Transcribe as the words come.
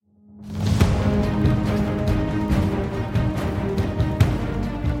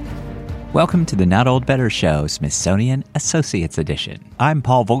Welcome to the Not Old Better Show, Smithsonian Associates Edition. I'm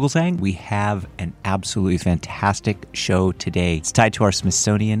Paul Vogelsang. We have an absolutely fantastic show today. It's tied to our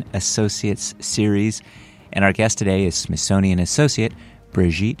Smithsonian Associates series, and our guest today is Smithsonian Associate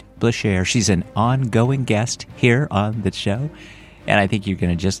Brigitte Blachere. She's an ongoing guest here on the show, and I think you're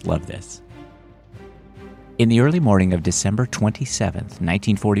going to just love this. In the early morning of December 27th,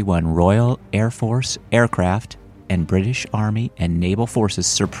 1941, Royal Air Force aircraft and British Army and Naval forces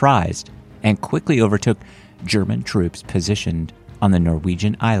surprised and quickly overtook German troops positioned on the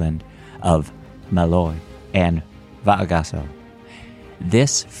Norwegian island of Maløy and Vagasso.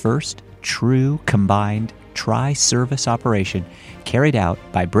 This first true combined tri-service operation carried out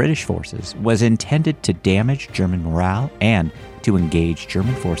by British forces was intended to damage German morale and to engage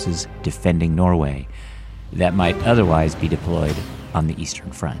German forces defending Norway that might otherwise be deployed on the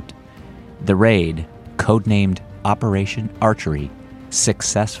Eastern Front. The raid, codenamed Operation Archery,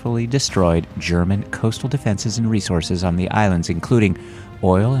 successfully destroyed German coastal defenses and resources on the islands, including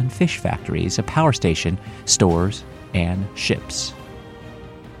oil and fish factories, a power station, stores, and ships.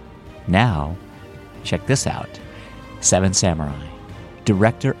 Now, check this out. Seven Samurai.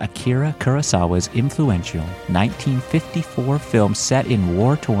 Director Akira Kurosawa's influential 1954 film set in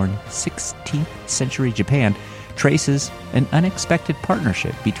war-torn 16th century Japan traces an unexpected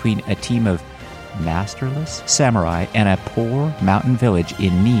partnership between a team of masterless samurai and a poor mountain village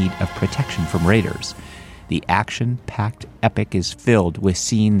in need of protection from raiders. The action-packed epic is filled with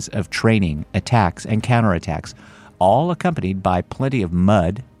scenes of training, attacks, and counterattacks, all accompanied by plenty of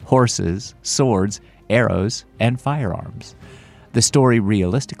mud, horses, swords, arrows, and firearms. The story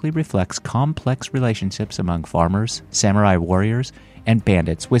realistically reflects complex relationships among farmers, samurai warriors, and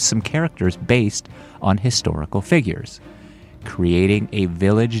bandits, with some characters based on historical figures. Creating a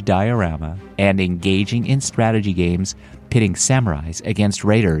village diorama and engaging in strategy games pitting samurais against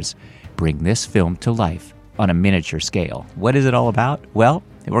raiders bring this film to life on a miniature scale. What is it all about? Well,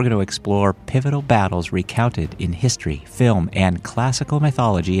 we're going to explore pivotal battles recounted in history, film, and classical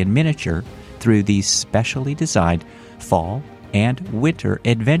mythology in miniature through these specially designed fall and winter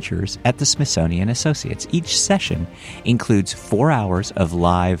adventures at the Smithsonian Associates. Each session includes 4 hours of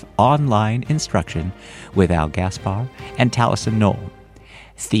live online instruction with Al Gaspar and Taliesin Noel.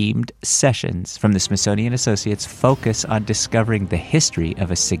 Themed sessions from the Smithsonian Associates focus on discovering the history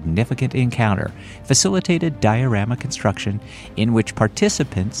of a significant encounter, facilitated diorama construction in which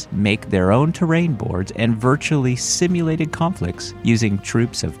participants make their own terrain boards and virtually simulated conflicts using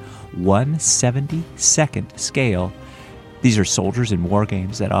troops of 1/72nd scale. These are soldiers in war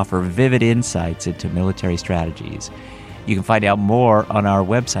games that offer vivid insights into military strategies. You can find out more on our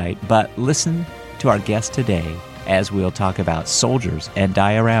website, but listen to our guest today as we'll talk about soldiers and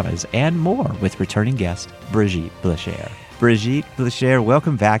dioramas and more with returning guest Brigitte Blachere. Brigitte Blachere,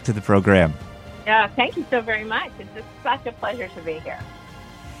 welcome back to the program. Thank you so very much. It's just such a pleasure to be here.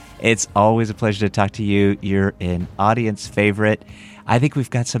 It's always a pleasure to talk to you. You're an audience favorite. I think we've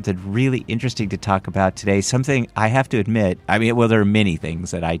got something really interesting to talk about today, something I have to admit, there are many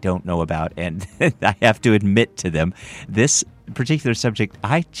things that I don't know about, and I have to admit to them. This particular subject,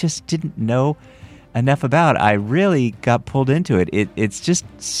 I just didn't know enough about. I really got pulled into it. It's just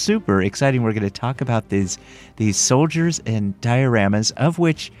super exciting. We're going to talk about these soldiers and dioramas, of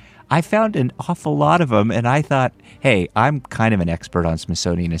which I found an awful lot of them, and I thought, hey, I'm kind of an expert on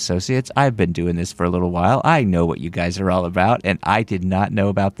Smithsonian Associates. I've been doing this for a little while. I know what you guys are all about, and I did not know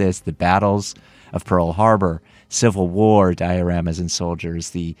about this. The battles of Pearl Harbor, Civil War dioramas and soldiers,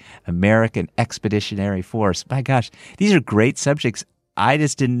 the American Expeditionary Force. My gosh, these are great subjects. I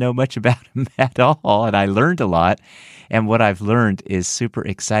just didn't know much about them at all, and I learned a lot, and what I've learned is super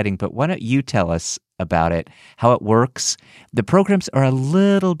exciting. But why don't you tell us about it, how it works? The programs are a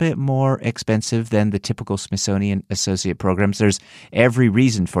little bit more expensive than the typical Smithsonian Associate programs. There's every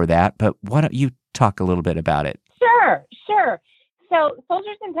reason for that, but why don't you talk a little bit about it? Sure. So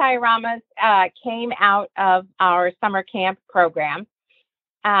Soldiers and Dioramas came out of our summer camp program.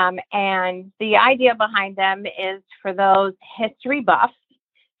 And the idea behind them is for those history buffs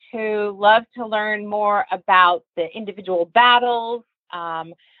who love to learn more about the individual battles,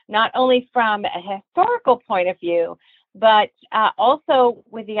 not only from a historical point of view, but also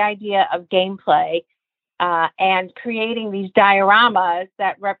with the idea of gameplay and creating these dioramas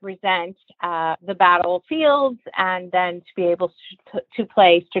that represent the battlefields, and then to be able to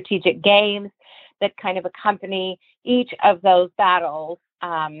play strategic games that kind of accompany each of those battles.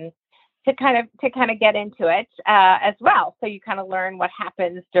 To kind of get into it as well. So you kind of learn what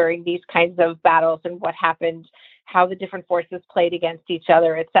happens during these kinds of battles and what happened, how the different forces played against each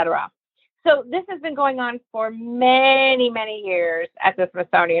other, etc. So this has been going on for many, many years at the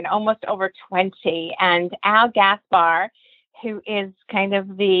Smithsonian, almost over 20. And Al Gaspar, who is kind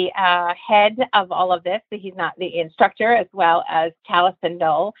of the head of all of this, he's not the instructor, as well as Taliesin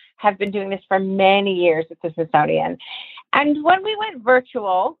Knoll, have been doing this for many years at the Smithsonian. And when we went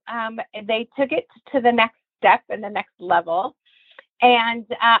virtual, they took it to the next step and the next level. And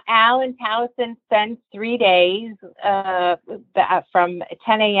Al and Taliesin spend 3 days from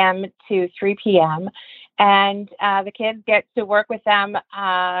 10 a.m. to 3 p.m. And the kids get to work with them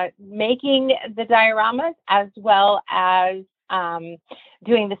making the dioramas, as well as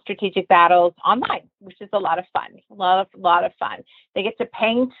doing the strategic battles online, which is a lot of fun. A lot of fun. They get to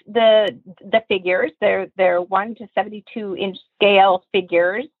paint the figures. They're 1 to 72 inch scale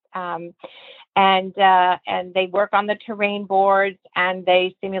figures. And they work on the terrain boards, and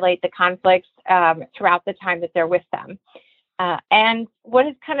they simulate the conflicts throughout the time that they're with them. And what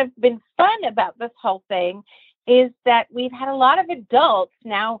has kind of been fun about this whole thing is that we've had a lot of adults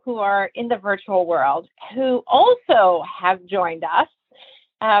now who are in the virtual world who also have joined us.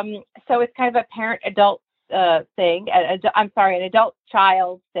 So it's kind of a parent-adult thing. An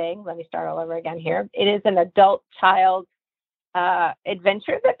adult-child thing. Let me start all over again here. It is an adult-child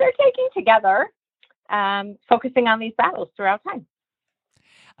adventure that they're taking together, focusing on these battles throughout time.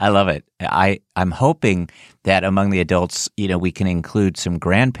 I love it. I'm hoping that among the adults, we can include some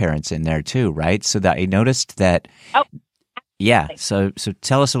grandparents in there too, right? So that I noticed that. Oh, yeah. So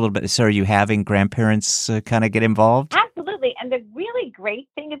tell us a little bit. So are you having grandparents kind of get involved? Absolutely. And the really great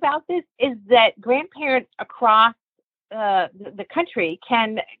thing about this is that grandparents across the country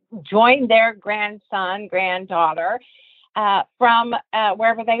can join their grandson, granddaughter from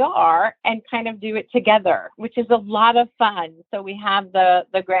wherever they are and kind of do it together, which is a lot of fun. So we have the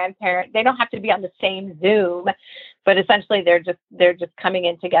grandparent. They don't have to be on the same Zoom, but essentially they're just coming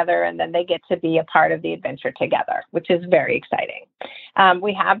in together, and then they get to be a part of the adventure together, which is very exciting.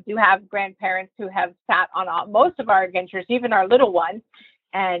 We do have grandparents who have sat on most of our adventures, even our little ones,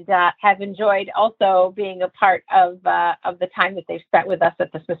 and have enjoyed also being a part of the time that they've spent with us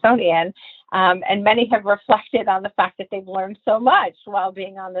at the Smithsonian. And many have reflected on the fact that they've learned so much while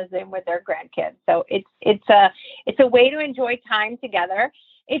being on the Zoom with their grandkids. So it's a way to enjoy time together.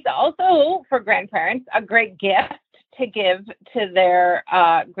 It's also, for grandparents, a great gift to give to their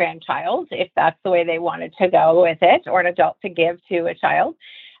grandchild, if that's the way they wanted to go with it, or an adult to give to a child.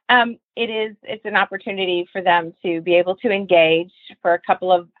 It's an opportunity for them to be able to engage for a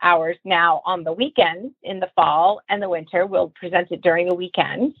couple of hours now on the weekends in the fall and the winter. We'll present it during the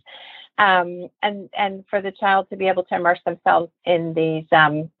weekends. And for the child to be able to immerse themselves in these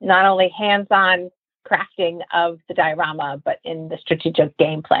not only hands-on crafting of the diorama, but in the strategic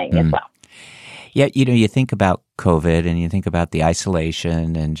game playing as well. Yeah, you think about COVID and you think about the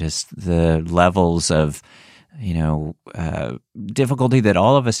isolation and just the levels of difficulty that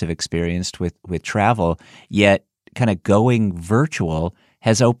all of us have experienced with travel, yet kind of going virtual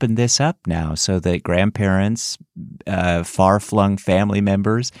has opened this up now so that grandparents, far-flung family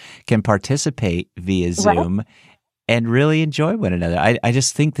members can participate via Zoom and really enjoy one another. I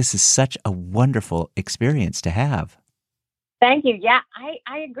just think this is such a wonderful experience to have. Thank you. Yeah,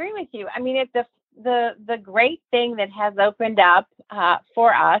 I agree with you. I mean, it's the great thing that has opened up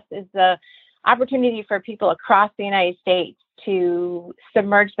for us is the opportunity for people across the United States to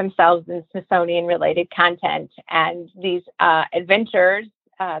submerge themselves in Smithsonian-related content. And these adventures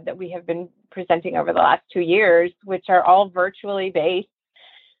that we have been presenting over the last 2 years, which are all virtually based.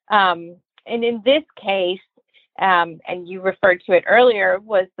 And in this case, and you referred to it earlier,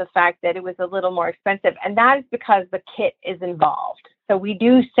 was the fact that it was a little more expensive. And that is because the kit is involved. So we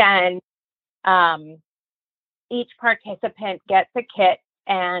do send, each participant gets a kit.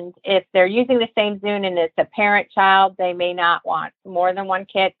 And if they're using the same Zoom and it's a parent-child, they may not want more than one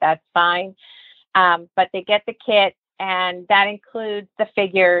kit. That's fine. But they get the kit, and that includes the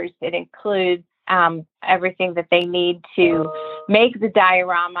figures. It includes everything that they need to make the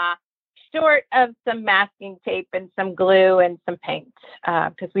diorama, short of some masking tape and some glue and some paint,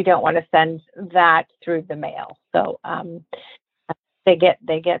 because we don't want to send that through the mail. So they get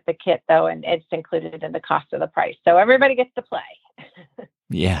the kit, though, and it's included in the cost of the price. So everybody gets to play.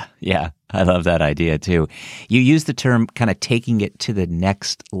 Yeah. I love that idea too. You use the term kind of taking it to the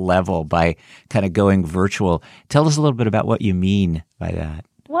next level by kind of going virtual. Tell us a little bit about what you mean by that.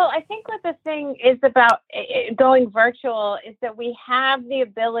 Well, I think what the thing is about going virtual is that we have the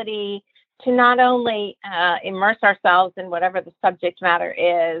ability to not only immerse ourselves in whatever the subject matter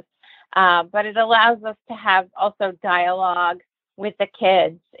is, but it allows us to have also dialogue with the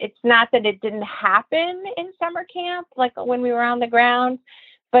kids. It's not that it didn't happen in summer camp, like when we were on the ground,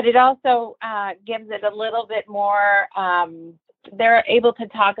 but it also gives it a little bit more. They're able to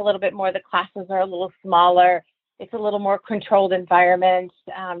talk a little bit more. The classes are a little smaller. It's a little more controlled environment.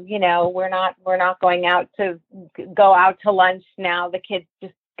 We're not going out to lunch now. The kids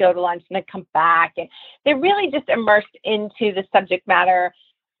just go to lunch and they come back, and they're really just immersed into the subject matter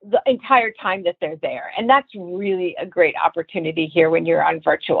the entire time that they're there. And that's really a great opportunity here when you're on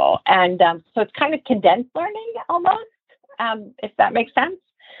virtual. And so it's kind of condensed learning almost, if that makes sense.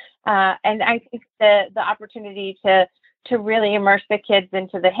 And I think the opportunity to really immerse the kids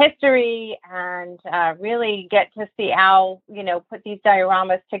into the history and really get to see Al, put these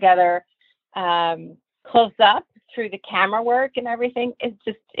dioramas together close up through the camera work and everything.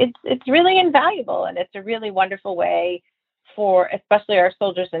 It's really invaluable, and it's a really wonderful way for especially our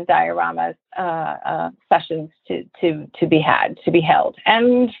soldiers and dioramas sessions to be held.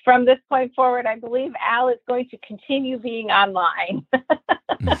 And from this point forward, I believe Al is going to continue being online.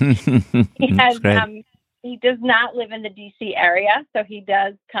 He does not live in the DC area, so he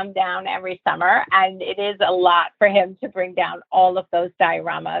does come down every summer, and it is a lot for him to bring down all of those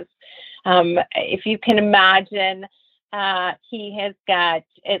dioramas. If you can imagine, he has got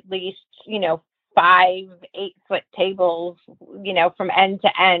at least, 5 8-foot tables, from end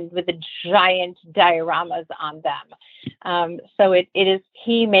to end with the giant dioramas on them. So it is,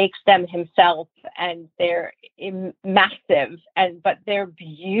 he makes them himself, and they're massive, but they're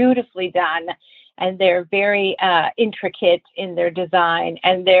beautifully done, and they're very intricate in their design,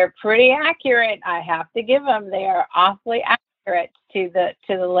 and they're pretty accurate. I have to give them, they are awfully accurate to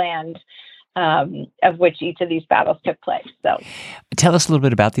the land of which each of these battles took place. So, tell us a little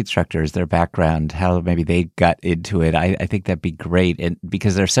bit about the instructors, their background, how maybe they got into it. I think that'd be great, and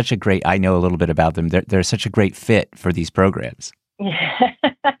because they're such a great, I know a little bit about them. They're such a great fit for these programs.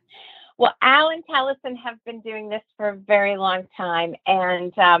 Well, Al and Taliesin have been doing this for a very long time,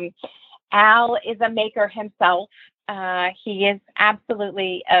 and Al is a maker himself. He is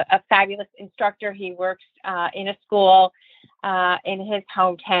absolutely a fabulous instructor. He works in a school in his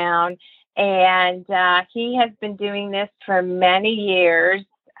hometown, and he has been doing this for many years,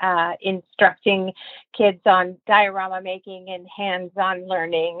 instructing kids on diorama making and hands-on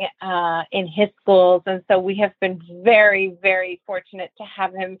learning in his schools. And so we have been very, very fortunate to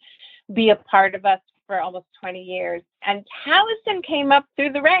have him be a part of us for almost 20 years. And Taliesin came up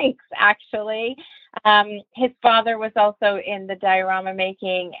through the ranks, actually. His father was also in the diorama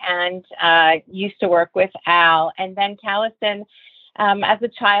making and used to work with Al. And then Taliesin, as a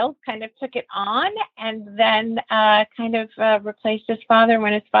child, kind of took it on, and then replaced his father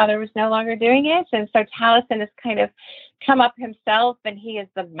when his father was no longer doing it. And so Taliesin has kind of come up himself, and he is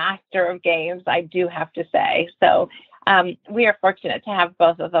the master of games, I do have to say. So we are fortunate to have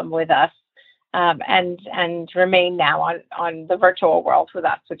both of them with us. And remain now on the virtual world with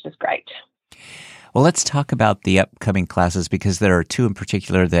us, which is great. Well, let's talk about the upcoming classes, because there are two in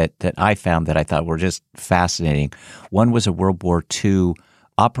particular that I found that I thought were just fascinating. One was a World War II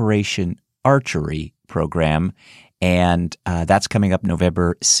Operation Archery program, and that's coming up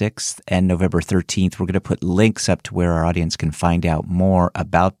November 6th and November 13th. We're going to put links up to where our audience can find out more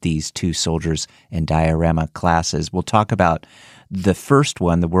about these two soldiers and diorama classes. We'll talk about the first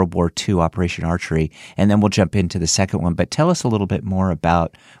one, the World War II Operation Archery, and then we'll jump into the second one. But tell us a little bit more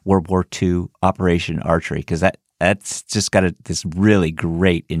about World War II Operation Archery, because that's just got this really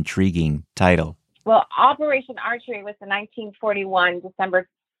great, intriguing title. Well, Operation Archery was the 1941 December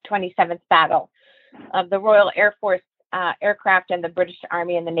 27th battle of the Royal Air Force aircraft and the British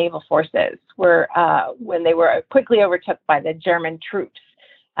Army and the Naval Forces were when they were quickly overtook by the German troops.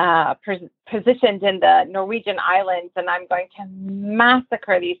 Positioned in the Norwegian islands, and I'm going to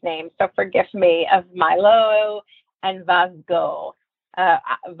massacre these names, so forgive me, of Milo and Vagzo,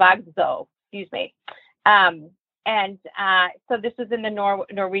 excuse me. So this is in the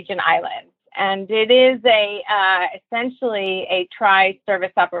Norwegian islands, and it is essentially a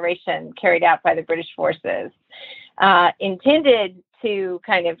tri-service operation carried out by the British forces, intended to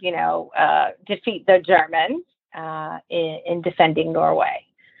kind of, defeat the Germans in defending Norway.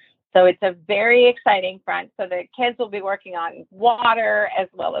 So it's a very exciting front. So the kids will be working on water as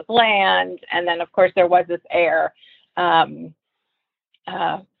well as land. And then, of course, there was this air, there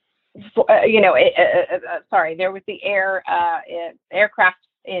was the aircraft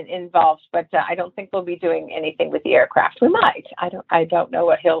involved, but I don't think we'll be doing anything with the aircraft. We might. I don't know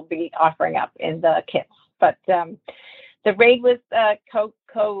what he'll be offering up in the kits. But the raid was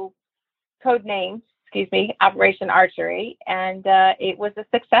code named, Operation Archery, and it was a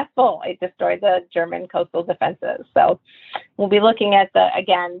successful. It destroyed the German coastal defenses. So we'll be looking at the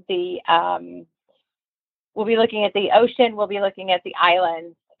ocean, we'll be looking at the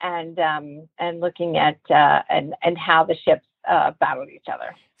islands, and looking at and how the ships battled each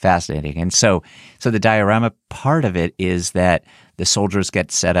other. Fascinating. And so the diorama part of it is that the soldiers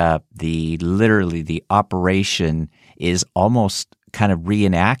get set up. Literally the operation is almost kind of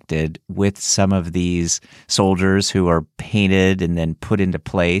reenacted with some of these soldiers who are painted and then put into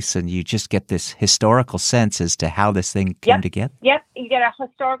place, and you just get this historical sense as to how this thing came together. Yep, you get a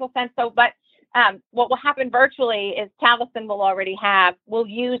historical sense. So, but what will happen virtually is Taliesin will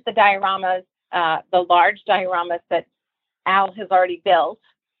use the dioramas, the large dioramas that Al has already built,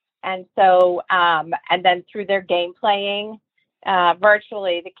 and so and then through their game playing,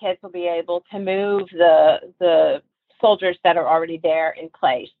 virtually the kids will be able to move the soldiers that are already there in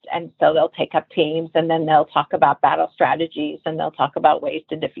place. And so they'll take up teams, and then they'll talk about battle strategies, and they'll talk about ways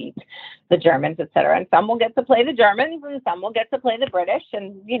to defeat the Germans, et cetera. And some will get to play the Germans, and some will get to play the British.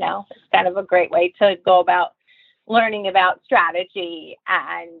 And, it's kind of a great way to go about learning about strategy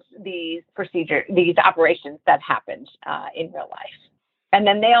and these operations that happened in real life. And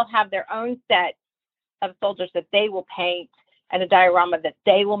then they'll have their own set of soldiers that they will paint and a diorama that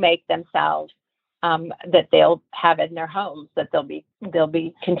they will make themselves, that they'll have in their homes, that they'll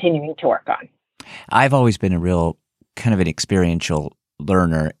be continuing to work on. I've always been a real kind of an experiential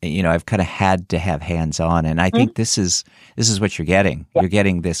learner. I've kind of had to have hands-on, and I think this is what you're getting. Yeah. You're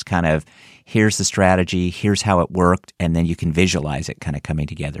getting this kind of, here's the strategy, here's how it worked, and then you can visualize it kind of coming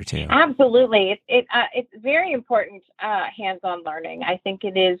together too. Absolutely, it's very important hands-on learning. I think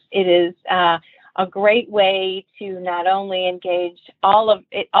it is a great way to not only engage all of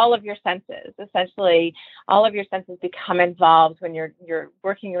your senses. Essentially, all of your senses become involved when you're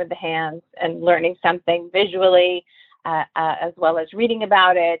working with the hands and learning something visually, as well as reading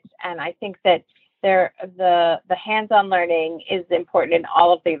about it. And I think that the hands-on learning is important in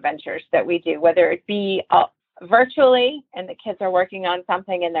all of the adventures that we do, whether it be virtually, and the kids are working on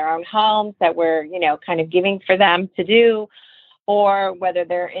something in their own homes that we're kind of giving for them to do, or whether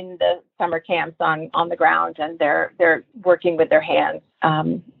they're in the summer camps on the ground and they're working with their hands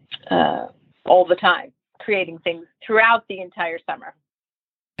all the time, creating things throughout the entire summer.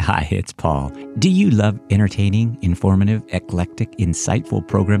 Hi, it's Paul. Do you love entertaining, informative, eclectic, insightful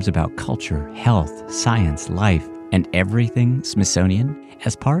programs about culture, health, science, life, and everything Smithsonian?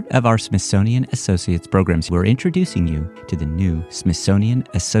 As part of our Smithsonian Associates programs, we're introducing you to the new Smithsonian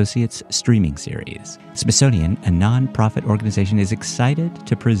Associates streaming series. Smithsonian, a nonprofit organization, is excited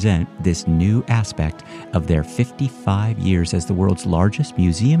to present this new aspect of their 55 years as the world's largest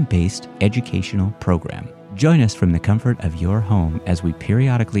museum-based educational program. Join us from the comfort of your home as we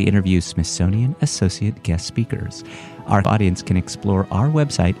periodically interview Smithsonian Associate guest speakers. Our audience can explore our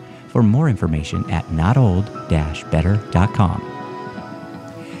website for more information at notold-better.com.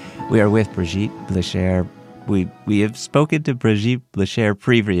 We are with Brigitte Blachere. We have spoken to Brigitte Blachere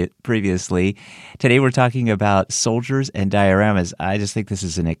previously. Today we're talking about soldiers and dioramas. I just think this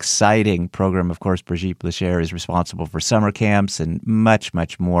is an exciting program. Of course, Brigitte Blachere is responsible for summer camps and much,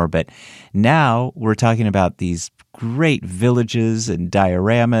 much more. But now we're talking about these great villages and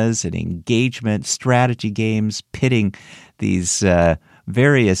dioramas and engagement strategy games, pitting these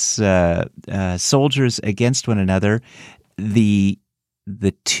various soldiers against one another. The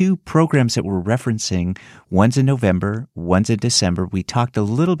two programs that we're referencing, one's in November, one's in December. We talked a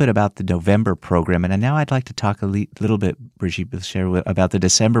little bit about the November program, and now I'd like to talk a little bit, Brigitte Blachere, about the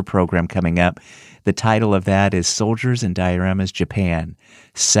December program coming up. The title of that is Soldiers and Dioramas Japan,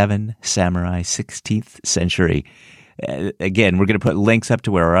 7 Samurai 16th Century. Again, we're going to put links up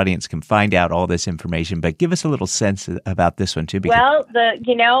to where our audience can find out all this information, but give us a little sense about this one too. Well,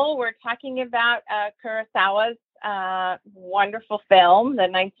 we're talking about Kurosawa's wonderful film, the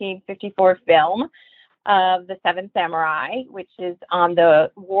 1954 film of the Seven Samurai, which is on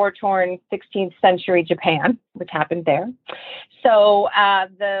the war-torn 16th century Japan, which happened there. So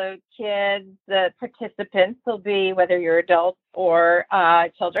the kids, the participants will be, whether you're adults or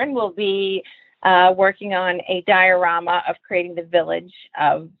children, will be working on a diorama of creating the village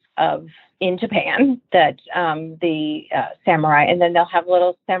in Japan that the samurai, and then they'll have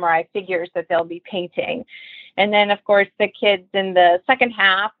little samurai figures that they'll be painting. And then, of course, the kids in the second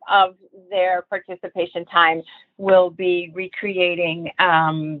half of their participation time will be recreating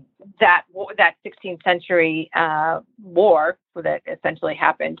that 16th century war that essentially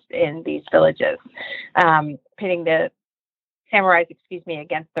happened in these villages, pitting the samurais,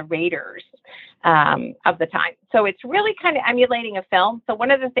 against the raiders of the time. So it's really kind of emulating a film. So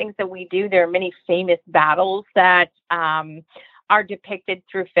one of the things that we do, there are many famous battles that are depicted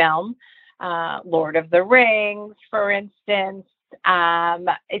through film. Lord of the Rings, for instance,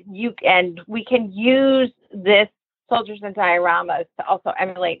 we can use this soldiers and dioramas to also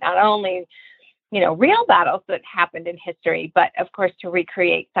emulate not only, real battles that happened in history, but of course to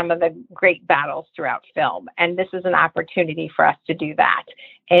recreate some of the great battles throughout film. And this is an opportunity for us to do that.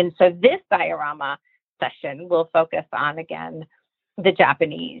 And so this diorama session will focus on, again, the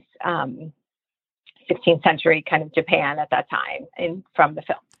Japanese 16th century kind of Japan at that time from the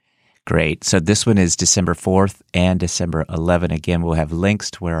film. Great. So this one is December 4th and December 11th. Again, we'll have links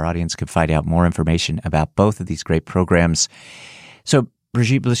to where our audience can find out more information about both of these great programs. So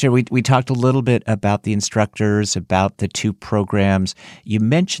Brigitte Blachere, we talked a little bit about the instructors, about the two programs. You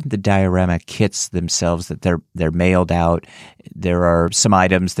mentioned the diorama kits themselves, that they're mailed out. There are some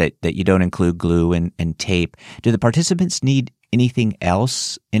items that you don't include glue and tape. Do the participants need anything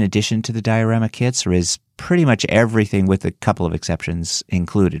else in addition to the diorama kits, or is pretty much everything, with a couple of exceptions,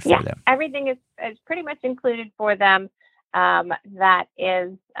 included for them? Everything is pretty much included for them. That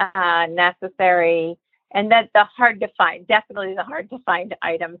is necessary. And that's definitely the hard to find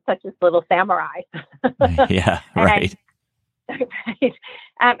items, such as little samurai. Yeah, right. If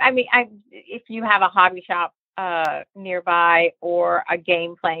you have a hobby shop nearby or a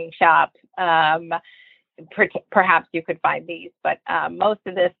game playing shop, perhaps you could find these. But most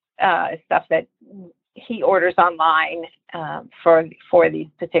of this is stuff that he orders online for these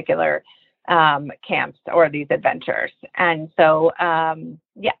particular camps or these adventures. And so,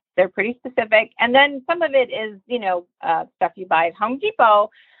 they're pretty specific. And then some of it is, stuff you buy at Home Depot,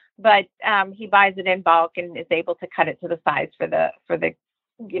 but he buys it in bulk and is able to cut it to the size for the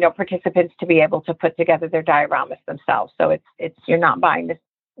participants to be able to put together their dioramas themselves. So it's you're not buying this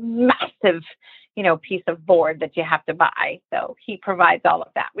massive, piece of board that you have to buy. So he provides all of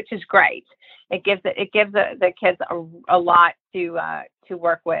that, which is great. It gives the kids a lot to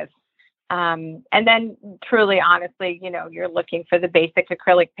work with. And then truly, honestly, you're looking for the basic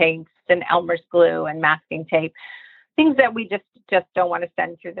acrylic paints and Elmer's glue and masking tape, things that we just don't want to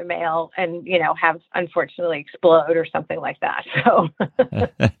send through the mail and, have unfortunately explode or something like that. So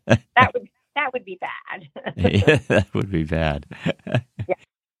that would be bad. Yeah, that would be bad. Yeah.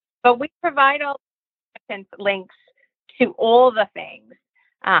 But we provide all the links to all the things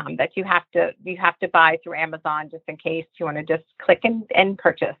that you have to buy through Amazon, just in case you want to just click and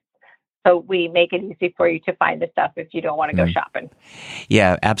purchase. So we make it easy for you to find the stuff if you don't want to go shopping.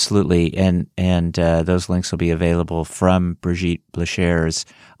 Yeah, absolutely. And those links will be available from Brigitte Blachere's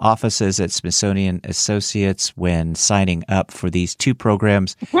offices at Smithsonian Associates when signing up for these two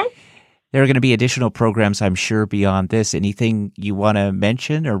programs. Mm-hmm. There are going to be additional programs, I'm sure, beyond this. Anything you want to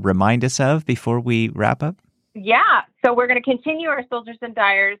mention or remind us of before we wrap up? Yeah. So we're going to continue our Soldiers and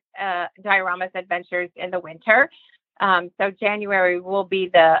Dioramas adventures in the winter. So January will be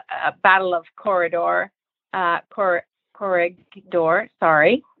the Battle of Corridor, sorry,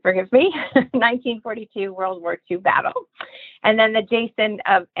 forgive me, 1942 World War II battle. And then the Jason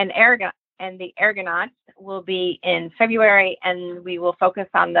and the Argonauts will be in February, and we will focus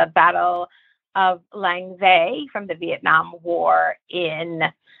on the Battle of Lang Vay from the Vietnam War in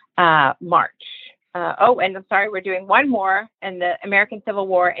March. And I'm sorry, we're doing one more in the American Civil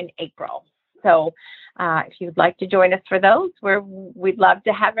War in April. So if you'd like to join us for those, we'd love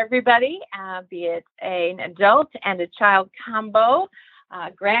to have everybody, be it an adult and a child combo,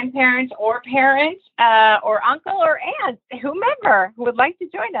 grandparent or parent, or uncle or aunt, whomever would like to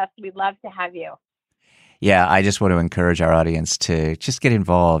join us. We'd love to have you. Yeah, I just want to encourage our audience to just get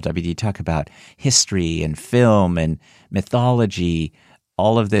involved. I mean, you talk about history and film and mythology,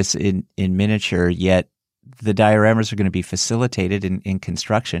 all of this in miniature, yet the dioramas are going to be facilitated in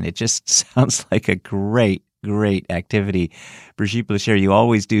construction. It just sounds like a great activity. Brigitte Blachere, you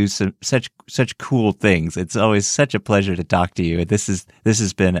always do such cool things. It's always such a pleasure to talk to you. This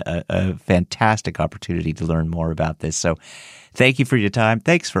has been a fantastic opportunity to learn more about this. So thank you for your time.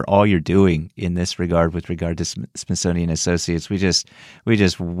 Thanks for all you're doing in this regard with regard to Smithsonian Associates. We just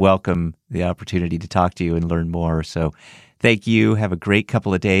welcome the opportunity to talk to you and learn more. So thank you. Have a great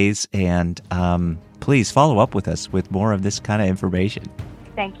couple of days, and please follow up with us with more of this kind of information.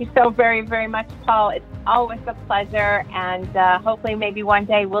 Thank you so very, very much, Paul. It's always a pleasure, and hopefully maybe one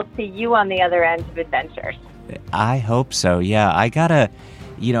day we'll see you on the other end of adventures. I hope so. Yeah, I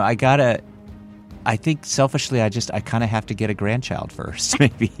think selfishly, I kind of have to get a grandchild first,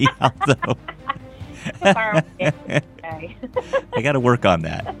 maybe. Although I got to work on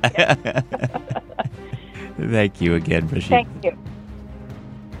that. Thank you again, Brigitte. Thank you.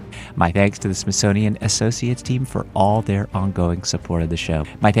 My thanks to the Smithsonian Associates team for all their ongoing support of the show.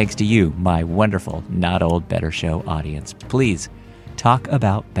 My thanks to you, my wonderful Not Old Better Show audience. Please talk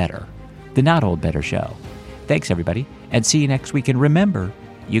about better. The Not Old Better Show. Thanks, everybody, and see you next week. And remember,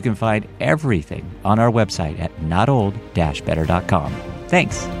 You can find everything on our website at notold-better.com.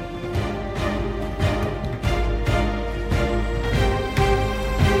 Thanks.